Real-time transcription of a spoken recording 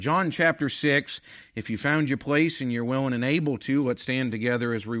John chapter 6, if you found your place and you're willing and able to, let's stand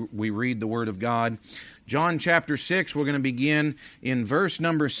together as we read the Word of God. John chapter 6, we're going to begin in verse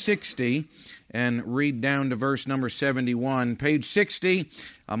number 60 and read down to verse number 71. Page 60,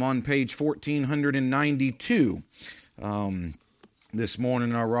 I'm on page 1492 this morning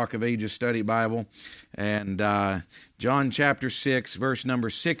in our Rock of Ages study Bible. And John chapter 6, verse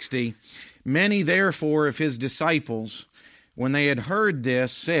number 60, many therefore of his disciples, when they had heard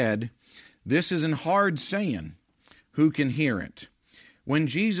this, said, This is an hard saying. Who can hear it? When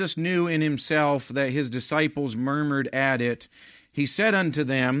Jesus knew in himself that his disciples murmured at it, he said unto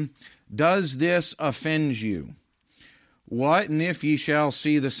them, Does this offend you? What, and if ye shall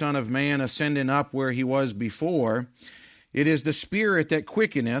see the Son of Man ascending up where he was before? It is the Spirit that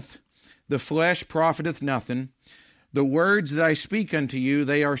quickeneth, the flesh profiteth nothing. The words that I speak unto you,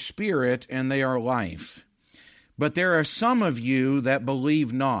 they are spirit, and they are life. But there are some of you that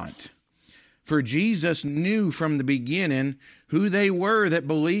believe not. For Jesus knew from the beginning who they were that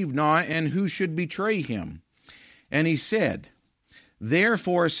believed not and who should betray him. And he said,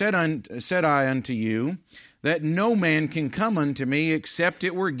 Therefore said I unto you, that no man can come unto me except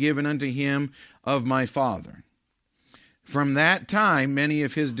it were given unto him of my Father. From that time many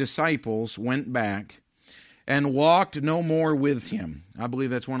of his disciples went back and walked no more with him. I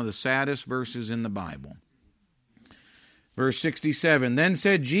believe that's one of the saddest verses in the Bible. Verse 67, Then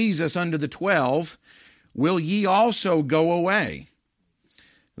said Jesus unto the 12, Will ye also go away?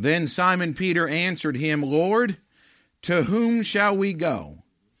 Then Simon Peter answered him, Lord, to whom shall we go?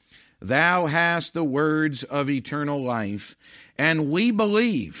 Thou hast the words of eternal life, and we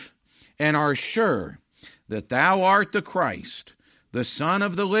believe and are sure that thou art the Christ, the Son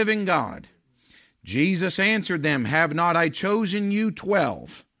of the living God. Jesus answered them, Have not I chosen you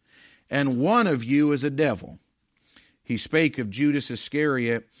 12, and one of you is a devil? He spake of Judas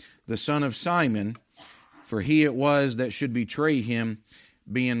Iscariot, the son of Simon, for he it was that should betray him,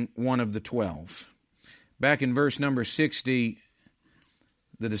 being one of the 12. Back in verse number 60,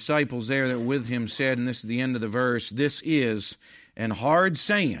 the disciples there that were with him said, and this is the end of the verse, This is an hard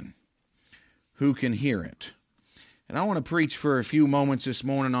saying. Who can hear it? And I want to preach for a few moments this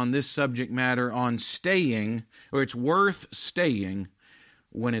morning on this subject matter, on staying, or it's worth staying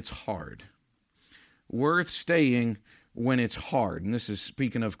when it's hard. Worth staying when it's hard. And this is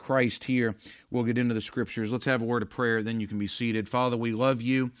speaking of Christ here. We'll get into the scriptures. Let's have a word of prayer, then you can be seated. Father, we love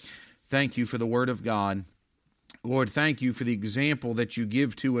you. Thank you for the word of God. Lord, thank you for the example that you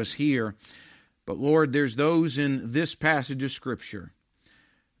give to us here. But Lord, there's those in this passage of Scripture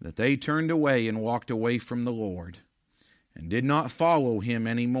that they turned away and walked away from the Lord and did not follow him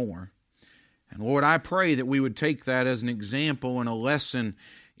anymore. And Lord, I pray that we would take that as an example and a lesson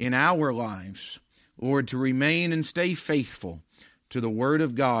in our lives. Lord, to remain and stay faithful to the Word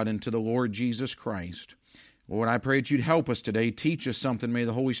of God and to the Lord Jesus Christ. Lord, I pray that you'd help us today. Teach us something. May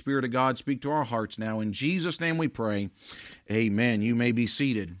the Holy Spirit of God speak to our hearts now. In Jesus' name we pray. Amen. You may be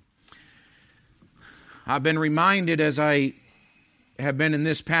seated. I've been reminded as I have been in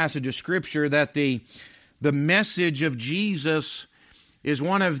this passage of Scripture that the message of Jesus is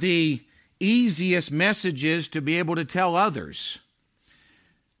one of the easiest messages to be able to tell others.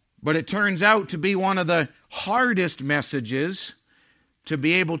 But it turns out to be one of the hardest messages to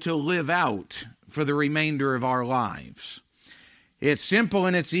be able to live out for the remainder of our lives. It's simple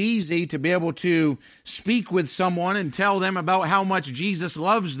and it's easy to be able to speak with someone and tell them about how much Jesus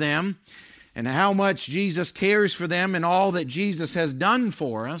loves them and how much Jesus cares for them and all that Jesus has done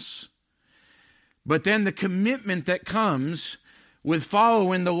for us. But then the commitment that comes with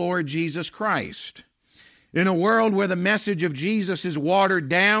following the Lord Jesus Christ. In a world where the message of Jesus is watered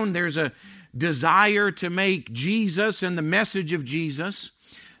down, there's a desire to make Jesus and the message of Jesus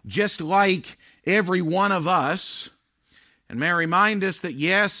just like every one of us. And may I remind us that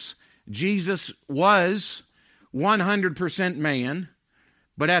yes, Jesus was 100% man,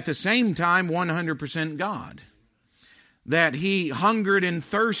 but at the same time 100% God. That he hungered and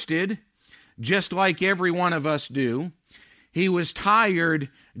thirsted just like every one of us do. He was tired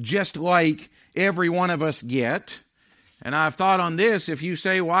just like every one of us get. And I've thought on this, if you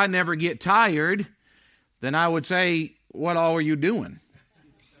say, well, I never get tired, then I would say, what all are you doing?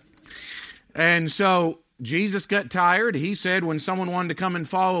 And so Jesus got tired. He said when someone wanted to come and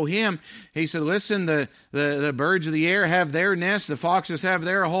follow him, he said, listen, the birds of the air have their nests, the foxes have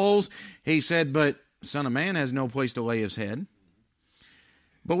their holes. He said, but Son of Man has no place to lay his head.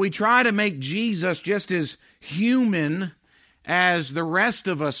 But we try to make Jesus just as human as the rest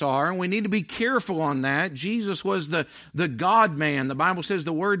of us are, and we need to be careful on that. Jesus was the God-man. The Bible says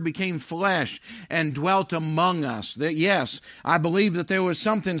the Word became flesh and dwelt among us. That, yes, I believe that there was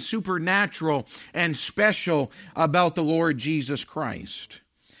something supernatural and special about the Lord Jesus Christ.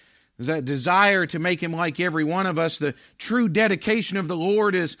 That desire to make Him like every one of us. The true dedication of the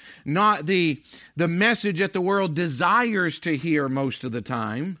Lord is not the message that the world desires to hear most of the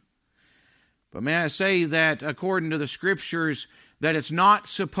time. But may I say that according to the Scriptures, that it's not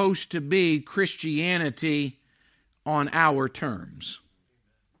supposed to be Christianity on our terms.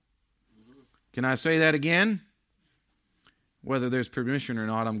 Can I say that again? Whether there's permission or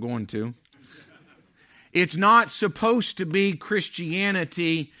not, I'm going to. It's not supposed to be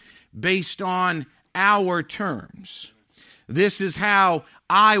Christianity based on our terms. This is how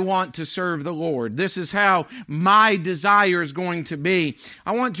I want to serve the Lord. This is how my desire is going to be.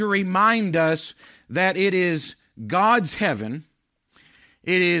 I want to remind us that it is God's heaven.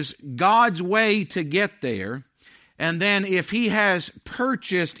 It is God's way to get there. And then if He has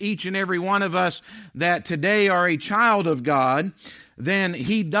purchased each and every one of us that today are a child of God, then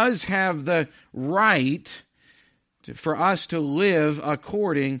He does have the right for us to live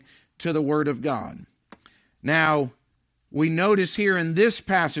according to the Word of God. Now, we notice here in this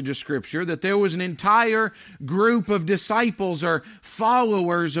passage of Scripture that there was an entire group of disciples or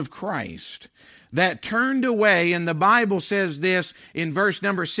followers of Christ that turned away, and the Bible says this in verse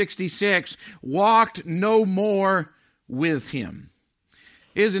number 66, walked no more with Him.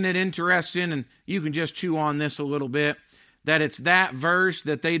 Isn't it interesting, and you can just chew on this a little bit, that it's that verse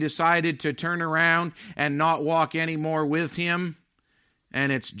that they decided to turn around and not walk anymore with Him,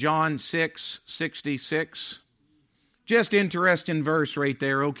 and it's John 6:66. Just interesting verse right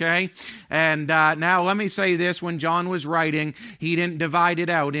there, okay? And now let me say this. When John was writing, he didn't divide it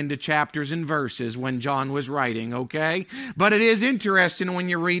out into chapters and verses when John was writing, okay? But it is interesting when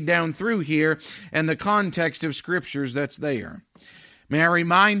you read down through here and the context of Scriptures that's there. May I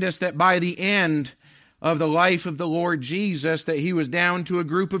remind us that by the end of the life of the Lord Jesus, that He was down to a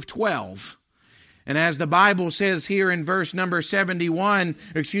group of 12. And as the Bible says here in verse number 70,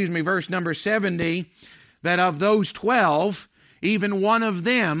 that of those 12, even one of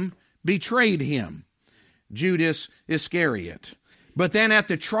them betrayed Him, Judas Iscariot. But then at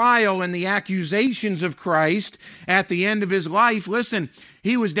the trial and the accusations of Christ at the end of His life, listen,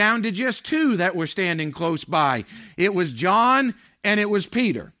 He was down to just 2 that were standing close by. It was John and it was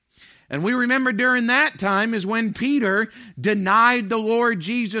Peter. And we remember during that time is when Peter denied the Lord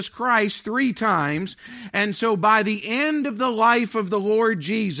Jesus Christ 3 times. And so by the end of the life of the Lord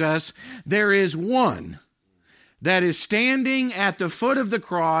Jesus, there is one that is standing at the foot of the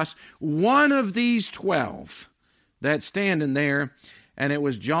cross, one of these 12 that's standing there, and it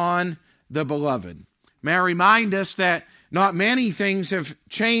was John the Beloved. May I remind us that not many things have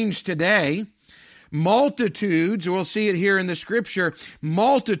changed today. Multitudes, we'll see it here in the Scripture,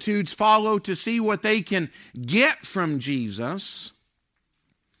 multitudes follow to see what they can get from Jesus.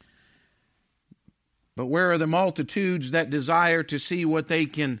 But where are the multitudes that desire to see what they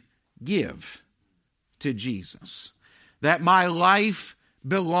can give to Jesus? That my life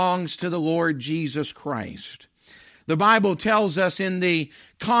belongs to the Lord Jesus Christ. The Bible tells us in the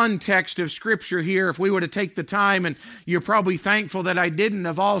context of Scripture here, if we were to take the time, and you're probably thankful that I didn't,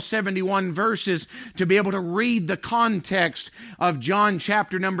 of all 71 verses, to be able to read the context of John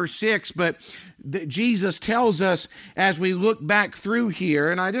chapter number 6, but Jesus tells us as we look back through here,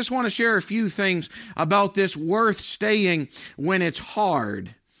 and I just want to share a few things about this worth staying when it's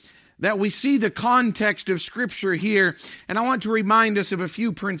hard. That we see the context of Scripture here, and I want to remind us of a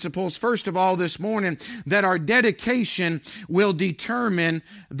few principles. First of all, this morning, that our dedication will determine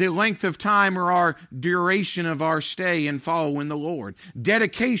the length of time or our duration of our stay in following the Lord.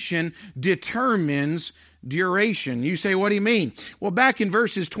 Dedication determines duration. You say, what do you mean? Well, back in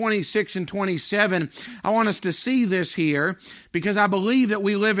verses 26 and 27, I want us to see this here because I believe that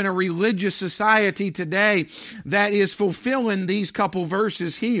we live in a religious society today that is fulfilling these couple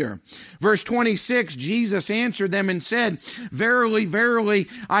verses here. Verse 26, Jesus answered them and said, Verily, verily,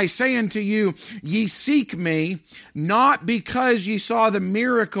 I say unto you, ye seek me, not because ye saw the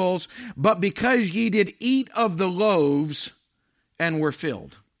miracles, but because ye did eat of the loaves and were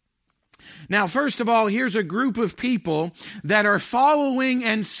filled. Now, first of all, here's a group of people that are following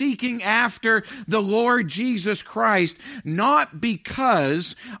and seeking after the Lord Jesus Christ, not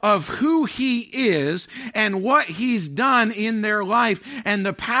because of who He is and what He's done in their life and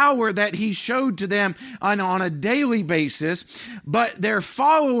the power that He showed to them on a daily basis, but they're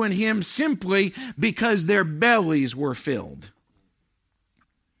following Him simply because their bellies were filled.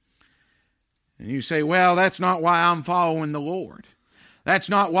 And you say, well, that's not why I'm following the Lord. That's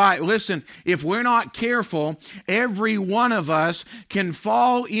not why. Listen, if we're not careful, every one of us can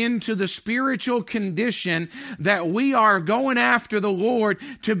fall into the spiritual condition that we are going after the Lord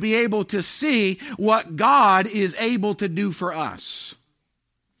to be able to see what God is able to do for us.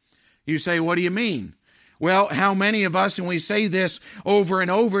 You say, what do you mean? Well, how many of us, and we say this over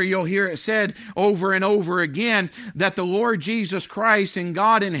and over, you'll hear it said over and over again, that the Lord Jesus Christ and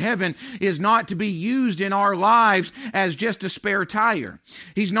God in heaven is not to be used in our lives as just a spare tire.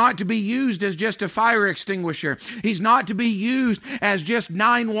 He's not to be used as just a fire extinguisher. He's not to be used as just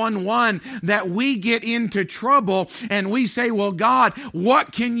 911, that we get into trouble and we say, well, God,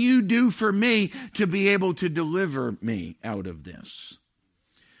 what can you do for me to be able to deliver me out of this?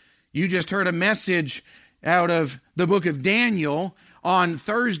 You just heard a message out of the book of Daniel on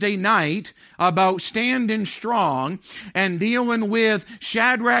Thursday night about standing strong and dealing with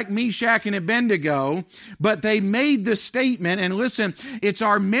Shadrach, Meshach, and Abednego. But they made the statement, and listen, it's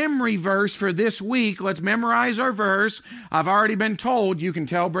our memory verse for this week. Let's memorize our verse. I've already been told, you can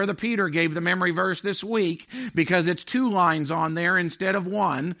tell Brother Peter gave the memory verse this week because it's 2 lines on there instead of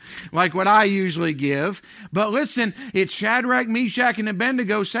 1, like what I usually give. But listen, it's Shadrach, Meshach, and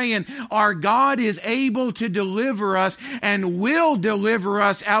Abednego saying, our God is able to deliver us and will deliver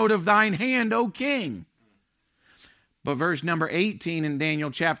us out of thine hand, O King. But verse number 18 in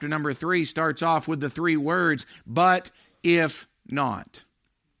Daniel chapter number 3 starts off with the 3 words, but if not.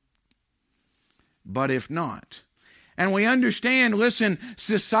 But if not. And we understand, listen,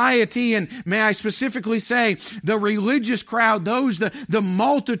 society, and may I specifically say the religious crowd, those, the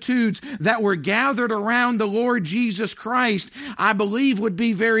multitudes that were gathered around the Lord Jesus Christ, I believe would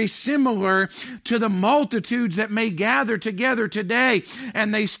be very similar to the multitudes that may gather together today.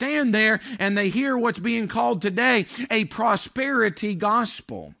 And they stand there and they hear what's being called today a prosperity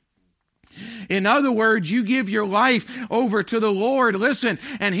gospel. In other words, you give your life over to the Lord, listen,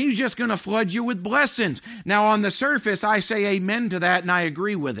 and He's just going to flood you with blessings. Now, on the surface, I say amen to that, and I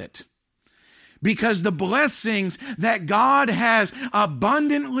agree with it. Because the blessings that God has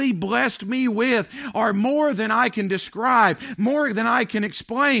abundantly blessed me with are more than I can describe, more than I can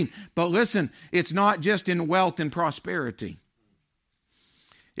explain. But listen, it's not just in wealth and prosperity.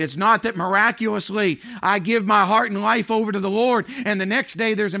 It's not that miraculously I give my heart and life over to the Lord and the next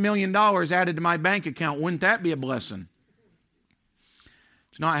day there's $1 million added to my bank account. Wouldn't that be a blessing?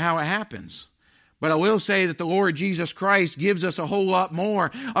 It's not how it happens. But I will say that the Lord Jesus Christ gives us a whole lot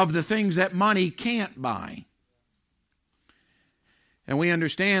more of the things that money can't buy. And we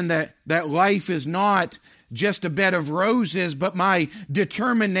understand that life is not just a bed of roses, but my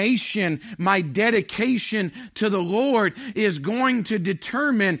determination, my dedication to the Lord is going to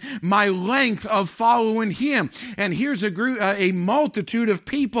determine my length of following Him. And here's a multitude of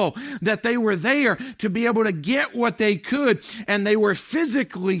people that they were there to be able to get what they could, and they were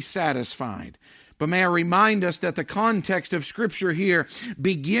physically satisfied. But may I remind us that the context of Scripture here,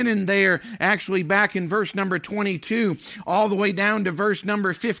 beginning there, actually back in verse number 22, all the way down to verse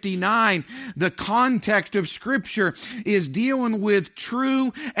number 59, the context of Scripture is dealing with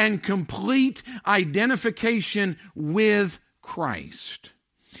true and complete identification with Christ.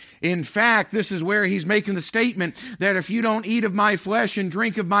 In fact, this is where he's making the statement that if you don't eat of my flesh and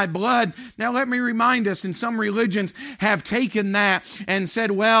drink of my blood, now let me remind us, and some religions have taken that and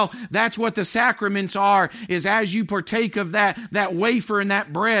said, well, that's what the sacraments are, is as you partake of that wafer and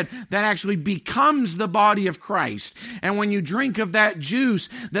that bread, that actually becomes the body of Christ. And when you drink of that juice,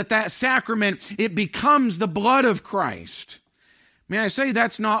 that sacrament, it becomes the blood of Christ. May I say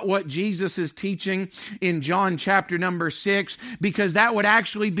that's not what Jesus is teaching in John chapter number 6, because that would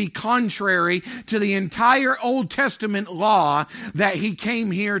actually be contrary to the entire Old Testament law that He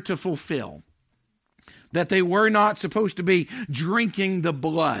came here to fulfill. That they were not supposed to be drinking the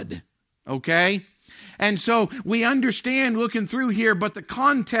blood, okay? And so we understand looking through here, but the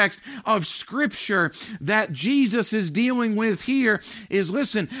context of Scripture that Jesus is dealing with here is,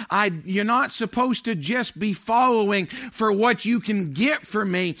 listen, you're not supposed to just be following for what you can get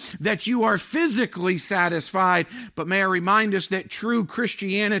from me, that you are physically satisfied. But may I remind us that true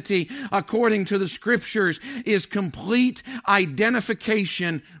Christianity, according to the Scriptures, is complete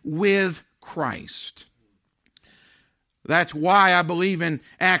identification with Christ. That's why I believe in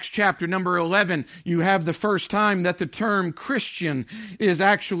Acts chapter number 11, you have the first time that the term Christian is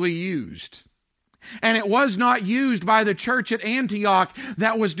actually used. And it was not used by the church at Antioch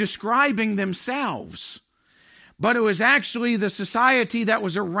that was describing themselves. But it was actually the society that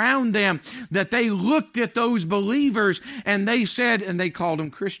was around them that they looked at those believers and they said, and they called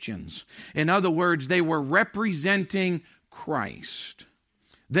them Christians. In other words, they were representing Christ.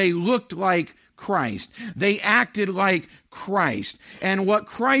 They looked like Christ. They acted like Christ. And what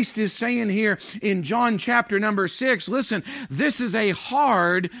Christ is saying here in John chapter number 6, listen, this is a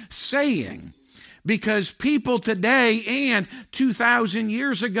hard saying. Because people today and 2,000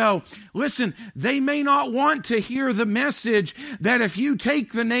 years ago, listen, they may not want to hear the message that if you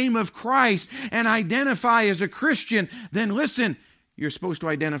take the name of Christ and identify as a Christian, then listen, you're supposed to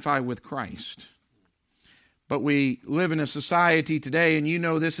identify with Christ. But we live in a society today, and you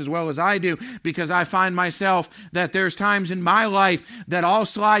know this as well as I do, because I find myself that there's times in my life that I'll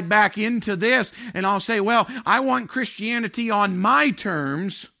slide back into this and I'll say, well, I want Christianity on my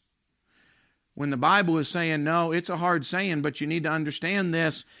terms. When the Bible is saying, no, it's a hard saying, but you need to understand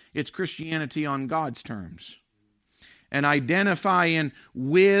this, it's Christianity on God's terms. And identifying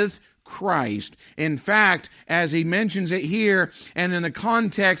with Christ. In fact, as he mentions it here, and in the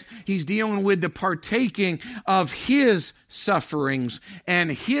context, he's dealing with the partaking of his sufferings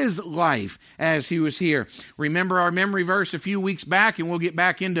and his life as he was here. Remember our memory verse a few weeks back, and we'll get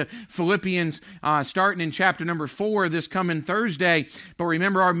back into Philippians starting in chapter number 4 this coming Thursday. But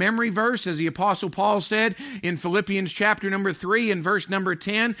remember our memory verse, as the Apostle Paul said in Philippians chapter number 3 and verse number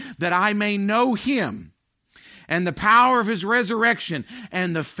 10, that I may know him and the power of his resurrection,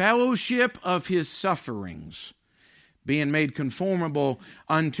 and the fellowship of his sufferings, being made conformable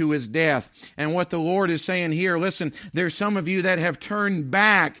unto his death. And what the Lord is saying here, listen, there's some of you that have turned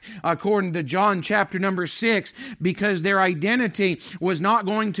back, according to John chapter number 6, because their identity was not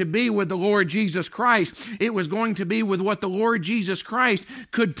going to be with the Lord Jesus Christ. It was going to be with what the Lord Jesus Christ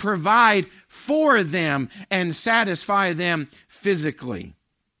could provide for them and satisfy them physically.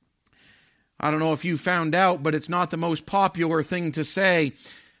 I don't know if you found out, but it's not the most popular thing to say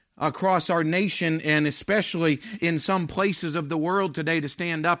across our nation, and especially in some places of the world today, to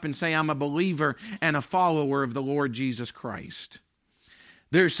stand up and say, I'm a believer and a follower of the Lord Jesus Christ.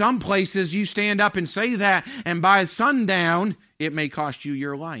 There's some places you stand up and say that, and by sundown, it may cost you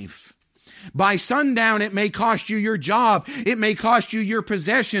your life. By sundown, it may cost you your job. It may cost you your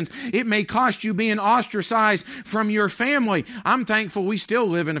possessions. It may cost you being ostracized from your family. I'm thankful we still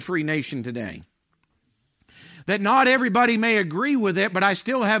live in a free nation today. That not everybody may agree with it, but I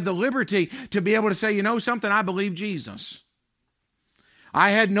still have the liberty to be able to say, you know something, I believe Jesus. I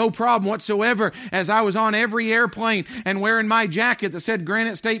had no problem whatsoever as I was on every airplane and wearing my jacket that said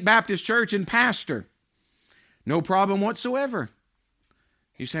Granite State Baptist Church and pastor. No problem whatsoever.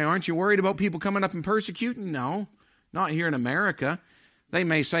 You say, aren't you worried about people coming up and persecuting? No, not here in America. They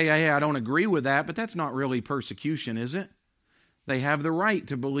may say, hey, I don't agree with that, but that's not really persecution, is it? They have the right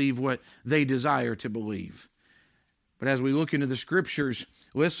to believe what they desire to believe. But as we look into the Scriptures,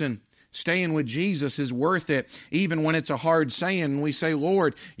 listen, staying with Jesus is worth it, even when it's a hard saying. We say,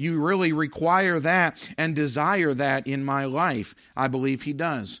 Lord, you really require that and desire that in my life. I believe he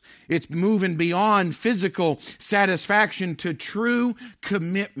does. It's moving beyond physical satisfaction to true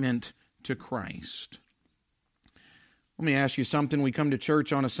commitment to Christ. Let me ask you something. We come to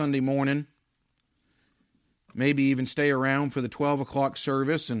church on a Sunday morning, maybe even stay around for the 12 o'clock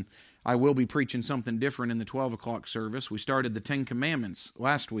service, and I will be preaching something different in the 12 o'clock service. We started the 10 Commandments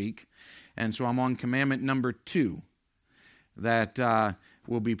last week, and so I'm on commandment number 2 that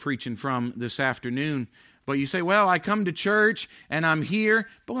we'll be preaching from this afternoon. But you say, well, I come to church and I'm here.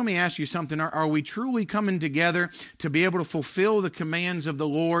 But let me ask you something. Are we truly coming together to be able to fulfill the commands of the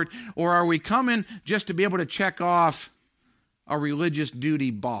Lord? Or are we coming just to be able to check off a religious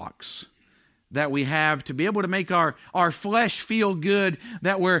duty box that we have, to be able to make our flesh feel good,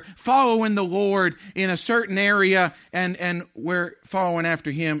 that we're following the Lord in a certain area and we're following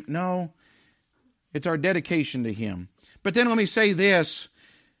after him? No, it's our dedication to him. But then let me say this,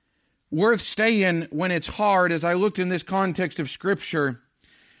 worth staying when it's hard. As I looked in this context of Scripture,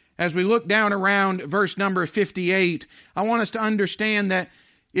 as we look down around verse number 58, I want us to understand that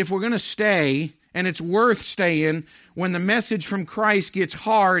if we're going to stay, and it's worth staying when the message from Christ gets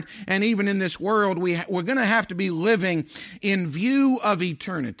hard, and even in this world, we're going to have to be living in view of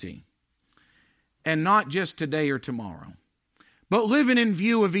eternity, and not just today or tomorrow, but living in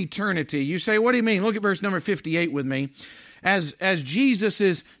view of eternity. You say, what do you mean? Look at verse number 58 with me. As Jesus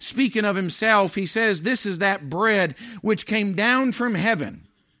is speaking of himself, he says, this is that bread which came down from heaven,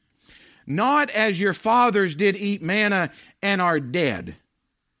 not as your fathers did eat manna and are dead.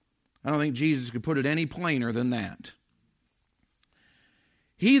 I don't think Jesus could put it any plainer than that.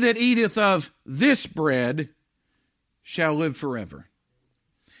 He that eateth of this bread shall live forever.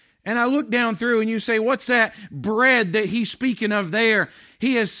 And I look down through and you say, what's that bread that he's speaking of there?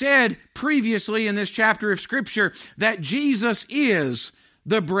 He has said previously in this chapter of Scripture that Jesus is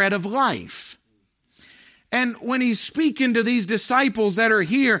the bread of life. And when he's speaking to these disciples that are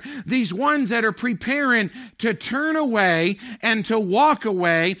here, these ones that are preparing to turn away and to walk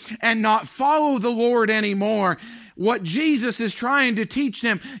away and not follow the Lord anymore, what Jesus is trying to teach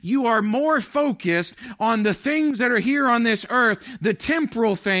them, you are more focused on the things that are here on this earth, the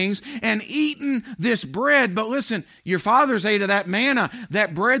temporal things, and eating this bread. But listen, your fathers ate of that manna,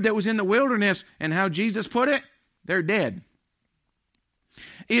 that bread that was in the wilderness, and how Jesus put it, they're dead.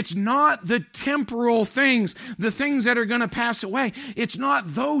 It's not the temporal things, the things that are going to pass away. It's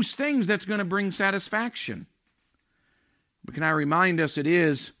not those things that's going to bring satisfaction. But can I remind us, it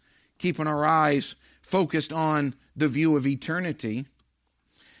is keeping our eyes focused on the view of eternity.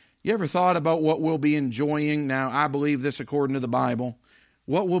 You ever thought about what we'll be enjoying now? I believe this according to the Bible.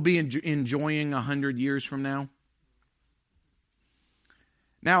 What we'll be enjoying 100 years from now?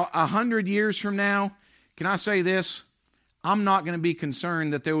 Now, 100 years from now, can I say this? I'm not going to be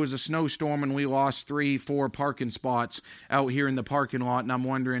concerned that there was a snowstorm and we lost 3-4 parking spots out here in the parking lot, and I'm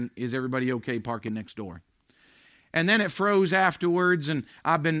wondering, is everybody okay parking next door? And then it froze afterwards, and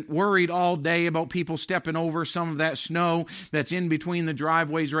I've been worried all day about people stepping over some of that snow that's in between the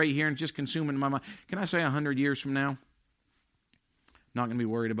driveways right here and just consuming my mind. Can I say 100 years from now? Not going to be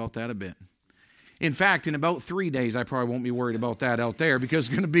worried about that a bit. In fact, in about 3 days, I probably won't be worried about that out there because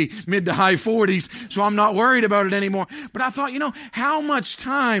it's going to be mid to high 40s, so I'm not worried about it anymore. But I thought, how much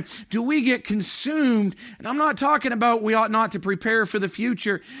time do we get consumed? And I'm not talking about we ought not to prepare for the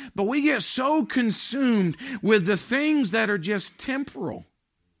future, but we get so consumed with the things that are just temporal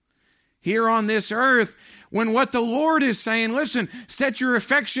here on this earth, when what the Lord is saying, listen, set your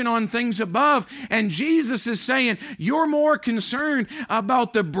affection on things above. And Jesus is saying, you're more concerned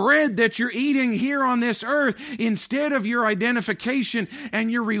about the bread that you're eating here on this earth instead of your identification and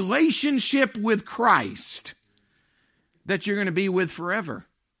your relationship with Christ that you're going to be with forever.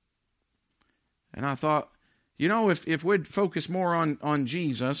 And I thought, if we'd focus more on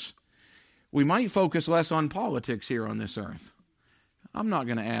Jesus, we might focus less on politics here on this earth. I'm not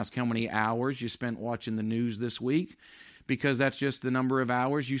going to ask how many hours you spent watching the news this week, because that's just the number of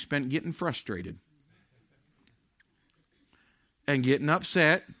hours you spent getting frustrated and getting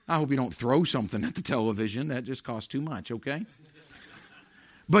upset. I hope you don't throw something at the television. That just costs too much, okay?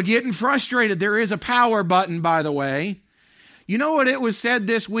 But getting frustrated, there is a power button, by the way. You know what it was said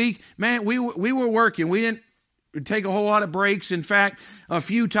this week? Man, we were working. We didn't take a whole lot of breaks. In fact, a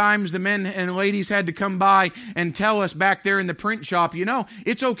few times the men and ladies had to come by and tell us back there in the print shop,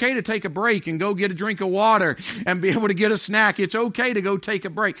 it's okay to take a break and go get a drink of water and be able to get a snack. It's okay to go take a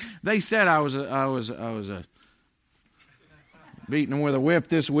break. They said I was beating them with a whip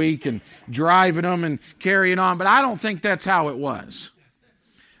this week and driving them and carrying on, but I don't think that's how it was.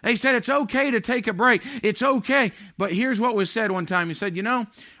 They said it's okay to take a break. It's okay. But here's what was said one time. He said,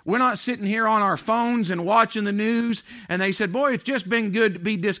 we're not sitting here on our phones and watching the news. And they said, boy, it's just been good to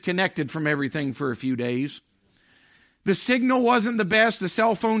be disconnected from everything for a few days. The signal wasn't the best. The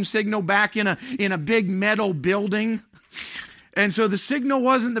cell phone signal back in a big metal building. And so the signal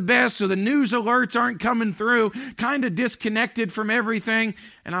wasn't the best. So the news alerts aren't coming through. Kind of disconnected from everything.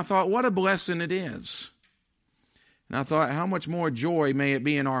 And I thought, what a blessing it is. And I thought, how much more joy may it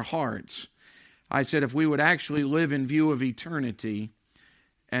be in our hearts? I said, if we would actually live in view of eternity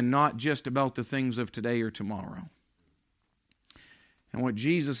and not just about the things of today or tomorrow. And what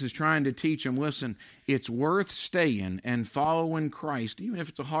Jesus is trying to teach them, listen, it's worth staying and following Christ, even if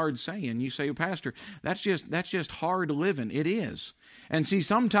it's a hard saying. You say, Pastor, that's just hard living. It is. And see,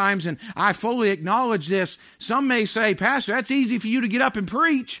 sometimes, and I fully acknowledge this, some may say, Pastor, that's easy for you to get up and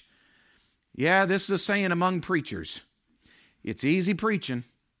preach. Yeah, this is a saying among preachers. It's easy preaching.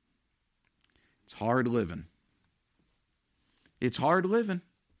 It's hard living. It's hard living.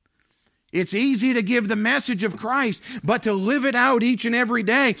 It's easy to give the message of Christ, but to live it out each and every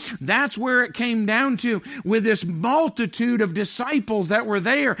day, that's where it came down to with this multitude of disciples that were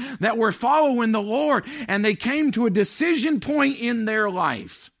there, that were following the Lord, and they came to a decision point in their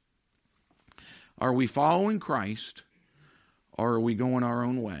life. Are we following Christ, or are we going our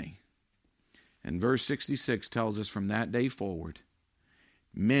own way? And verse 66 tells us from that day forward,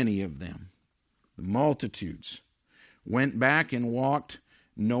 many of them, the multitudes, went back and walked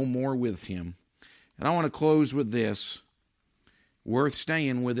no more with him. And I want to close with this. Worth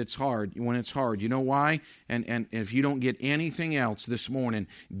staying with when it's hard. You know why? And if you don't get anything else this morning,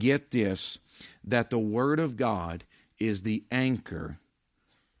 get this, that the Word of God is the anchor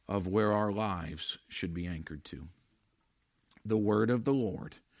of where our lives should be anchored to. The Word of the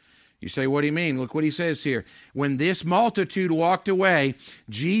Lord. You say, what do you mean? Look what he says here. When this multitude walked away,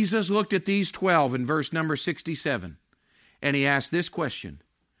 Jesus looked at these 12 in verse number 67. And he asked this question,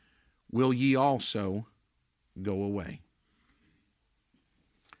 will ye also go away.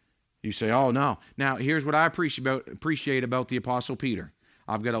 You say, oh, no. Now, here's what I appreciate about the Apostle Peter.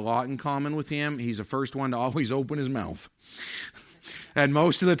 I've got a lot in common with him. He's the first one to always open his mouth. And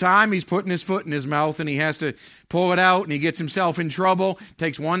most of the time, he's putting his foot in his mouth, and he has to pull it out, and he gets himself in trouble,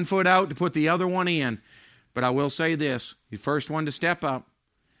 takes one foot out to put the other one in. But I will say this, he's the first one to step up.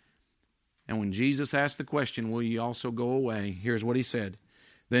 And when Jesus asked the question, will ye also go away? Here's what he said.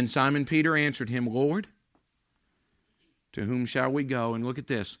 Then Simon Peter answered him, Lord, to whom shall we go? And look at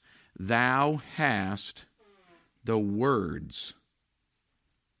this. Thou hast the words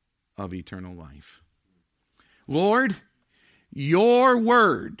of eternal life. Lord, your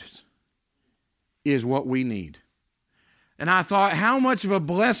word is what we need. And I thought how much of a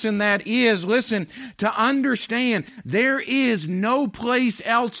blessing that is, listen, to understand there is no place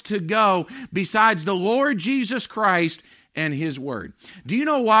else to go besides the Lord Jesus Christ and His Word. Do you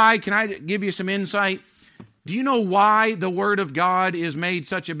know why? Can I give you some insight? Do you know why the Word of God is made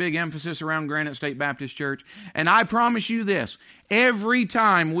such a big emphasis around Granite State Baptist Church? And I promise you this, every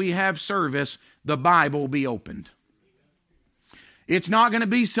time we have service, the Bible will be opened. It's not going to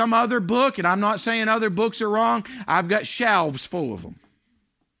be some other book, and I'm not saying other books are wrong. I've got shelves full of them.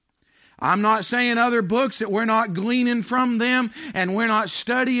 I'm not saying other books that we're not gleaning from them, and we're not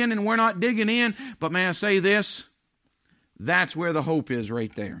studying, and we're not digging in. But may I say this? That's where the hope is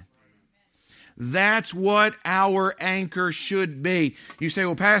right there. That's what our anchor should be. You say,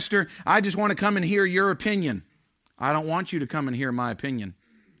 well, Pastor, I just want to come and hear your opinion. I don't want you to come and hear my opinion.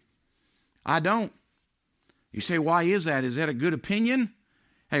 I don't. You say, why is that? Is that a good opinion?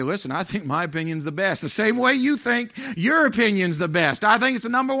 Hey, listen, I think my opinion's the best. The same way you think your opinion's the best. I think it's the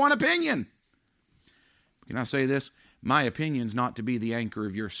number one opinion. Can I say this? My opinion's not to be the anchor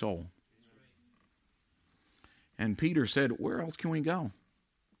of your soul. And Peter said, where else can we go?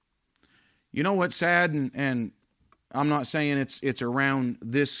 You know what's sad, and I'm not saying it's around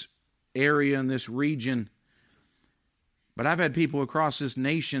this area and this region, but I've had people across this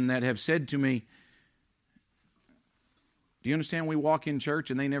nation that have said to me, do you understand we walk in church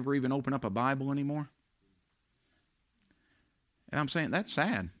and they never even open up a Bible anymore? And I'm saying, that's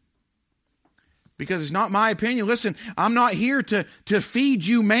sad. Because it's not my opinion. Listen, I'm not here to feed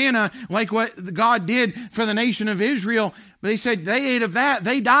you manna like what God did for the nation of Israel. They said they ate of that,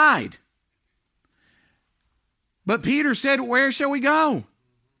 they died. But Peter said, where shall we go?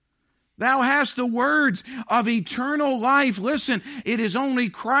 Thou hast the words of eternal life. Listen, it is only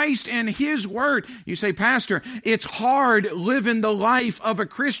Christ and His Word. You say, Pastor, it's hard living the life of a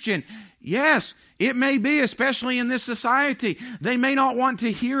Christian. Yes, it may be, especially in this society. They may not want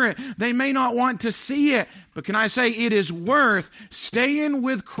to hear it. They may not want to see it. But can I say it is worth staying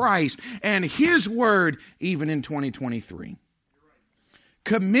with Christ and His Word even in 2023.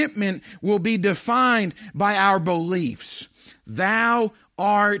 Commitment will be defined by our beliefs. Thou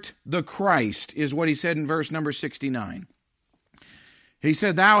art the Christ, is what he said in verse number 69. He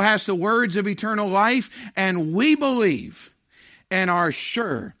said, thou hast the words of eternal life, and we believe and are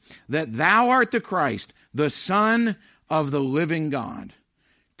sure that thou art the Christ, the Son of the living God.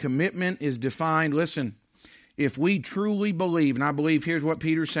 Commitment is defined. Listen, if we truly believe, and I believe here's what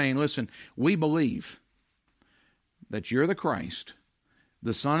Peter's saying, listen, we believe that you're the Christ,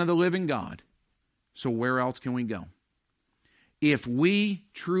 the Son of the living God, so where else can we go? If we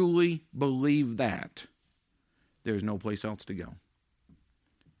truly believe that, there's no place else to go.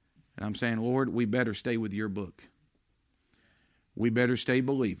 And I'm saying, Lord, we better stay with your book. We better stay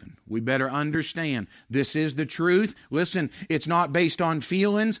believing. We better understand this is the truth. Listen, it's not based on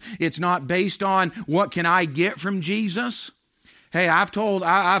feelings. It's not based on what can I get from Jesus. Hey,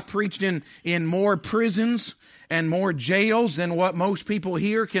 I've preached in more prisons and more jails than what most people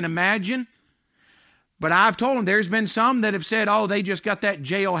here can imagine. But I've told them there's been some that have said, oh, they just got that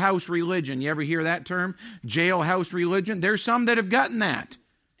jailhouse religion. You ever hear that term? Jailhouse religion? There's some that have gotten that.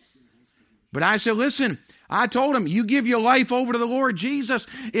 But I said, listen, I told them, you give your life over to the Lord Jesus.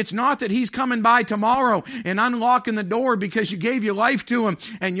 It's not that He's coming by tomorrow and unlocking the door because you gave your life to Him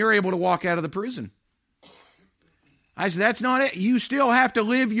and you're able to walk out of the prison. I said, that's not it. You still have to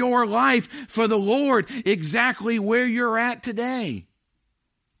live your life for the Lord exactly where you're at today.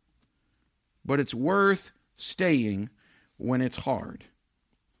 But it's worth staying when it's hard.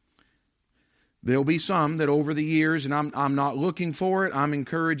 There'll be some that over the years, and I'm not looking for it, I'm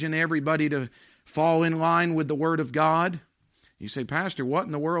encouraging everybody to fall in line with the Word of God. You say, Pastor, what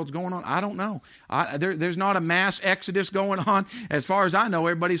in the world's going on? I don't know. There's not a mass exodus going on. As far as I know,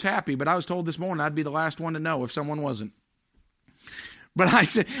 everybody's happy. But I was told this morning I'd be the last one to know if someone wasn't. But I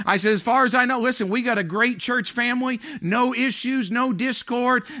said, as far as I know, listen, we got a great church family, no issues, no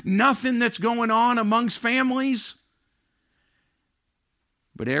discord, nothing that's going on amongst families.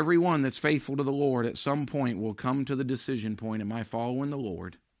 But everyone that's faithful to the Lord at some point will come to the decision point, am I following the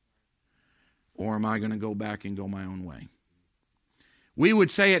Lord, or am I going to go back and go my own way? We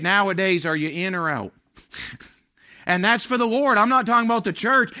would say it nowadays, are you in or out? And that's for the Lord. I'm not talking about the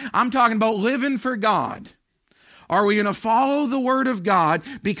church. I'm talking about living for God. Are we going to follow the Word of God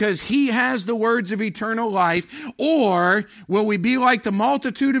because He has the words of eternal life? Or will we be like the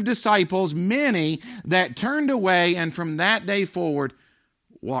multitude of disciples, many that turned away and from that day forward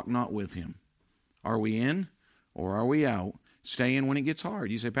walk not with Him? Are we in or are we out? Staying when it gets hard.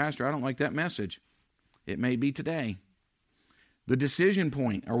 You say, Pastor, I don't like that message. It may be today. The decision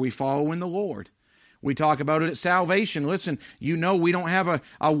point, are we following the Lord? We talk about it at salvation. Listen, you know we don't have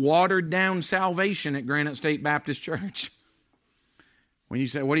a watered-down salvation at Granite State Baptist Church. When you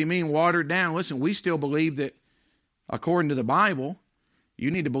say, what do you mean watered down? Listen, we still believe that, according to the Bible,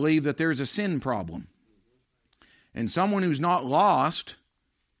 you need to believe that there's a sin problem. And someone who's not lost,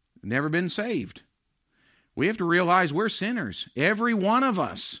 never been saved. We have to realize we're sinners, every one of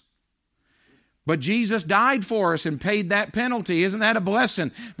us. But Jesus died for us and paid that penalty. Isn't that a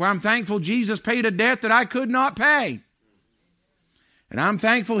blessing? Where I'm thankful Jesus paid a debt that I could not pay. And I'm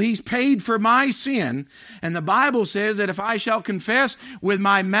thankful He's paid for my sin. And the Bible says that if I shall confess with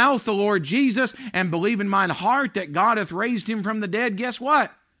my mouth the Lord Jesus and believe in mine heart that God hath raised Him from the dead, guess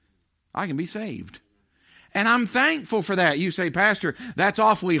what? I can be saved. And I'm thankful for that. You say, Pastor, that's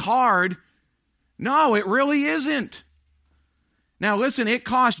awfully hard. No, it really isn't. Now listen, it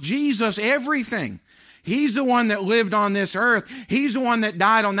cost Jesus everything. He's the one that lived on this earth. He's the one that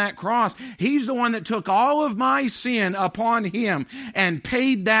died on that cross. He's the one that took all of my sin upon Him and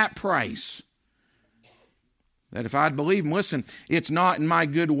paid that price. That if I'd believe Him, listen, it's not in my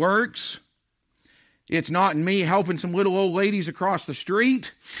good works. It's not in me helping some little old ladies across the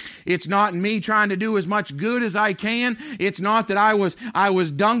street. It's not in me trying to do as much good as I can. It's not that I was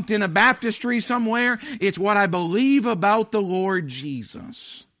dunked in a baptistry somewhere. It's what I believe about the Lord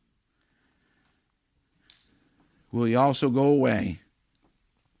Jesus. Will He also go away?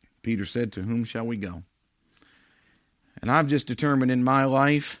 Peter said, to whom shall we go? And I've just determined in my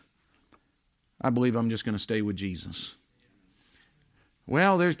life, I believe I'm just going to stay with Jesus.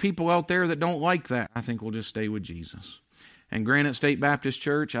 Well, there's people out there that don't like that. I think we'll just stay with Jesus. And Granite State Baptist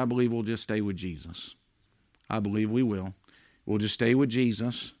Church, I believe we'll just stay with Jesus. I believe we will. We'll just stay with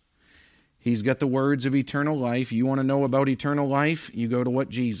Jesus. He's got the words of eternal life. You want to know about eternal life? You go to what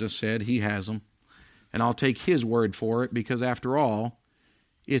Jesus said. He has them. And I'll take His word for it because after all,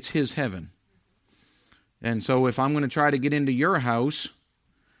 it's His heaven. And so if I'm going to try to get into your house,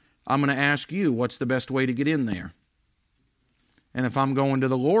 I'm going to ask you, what's the best way to get in there? And if I'm going to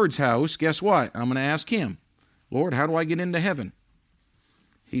the Lord's house, guess what? I'm going to ask Him, Lord, how do I get into heaven?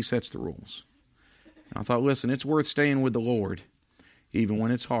 He sets the rules. And I thought, listen, it's worth staying with the Lord, even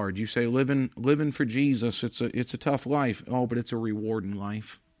when it's hard. You say living for Jesus, it's a tough life. Oh, but it's a rewarding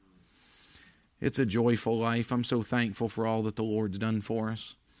life. It's a joyful life. I'm so thankful for all that the Lord's done for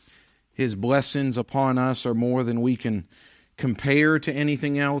us. His blessings upon us are more than we can compare to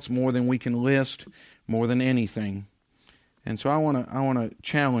anything else, more than we can list, more than anything. And so I want to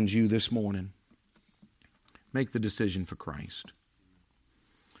challenge you this morning. Make the decision for Christ.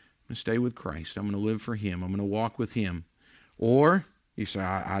 I'm going to stay with Christ. I'm going to live for Him. I'm going to walk with Him. Or, you say,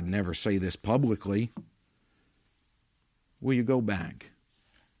 I'd never say this publicly. Will you go back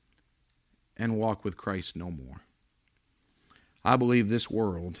and walk with Christ no more? I believe this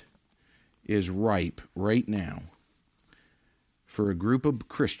world is ripe right now for a group of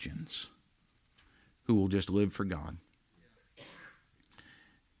Christians who will just live for God.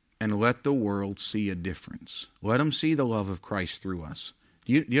 And let the world see a difference. Let them see the love of Christ through us.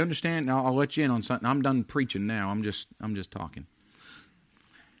 Do you understand? Now I'll let you in on something. I'm done preaching now. I'm just talking.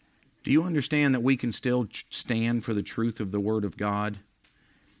 Do you understand that we can still stand for the truth of the Word of God,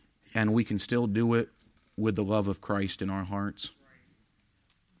 and we can still do it with the love of Christ in our hearts?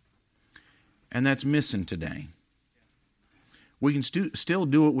 And that's missing today. We can still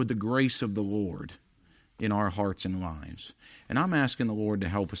do it with the grace of the Lord in our hearts and lives. And I'm asking the Lord to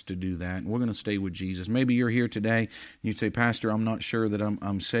help us to do that. And we're going to stay with Jesus. Maybe you're here today and you'd say, Pastor, I'm not sure that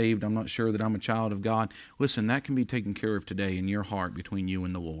I'm saved. I'm not sure that I'm a child of God. Listen, that can be taken care of today in your heart between you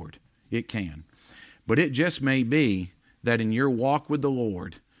and the Lord. It can. But it just may be that in your walk with the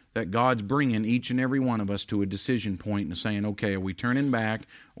Lord, that God's bringing each and every one of us to a decision point and saying, okay, are we turning back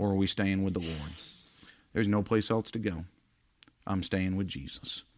or are we staying with the Lord? There's no place else to go. I'm staying with Jesus.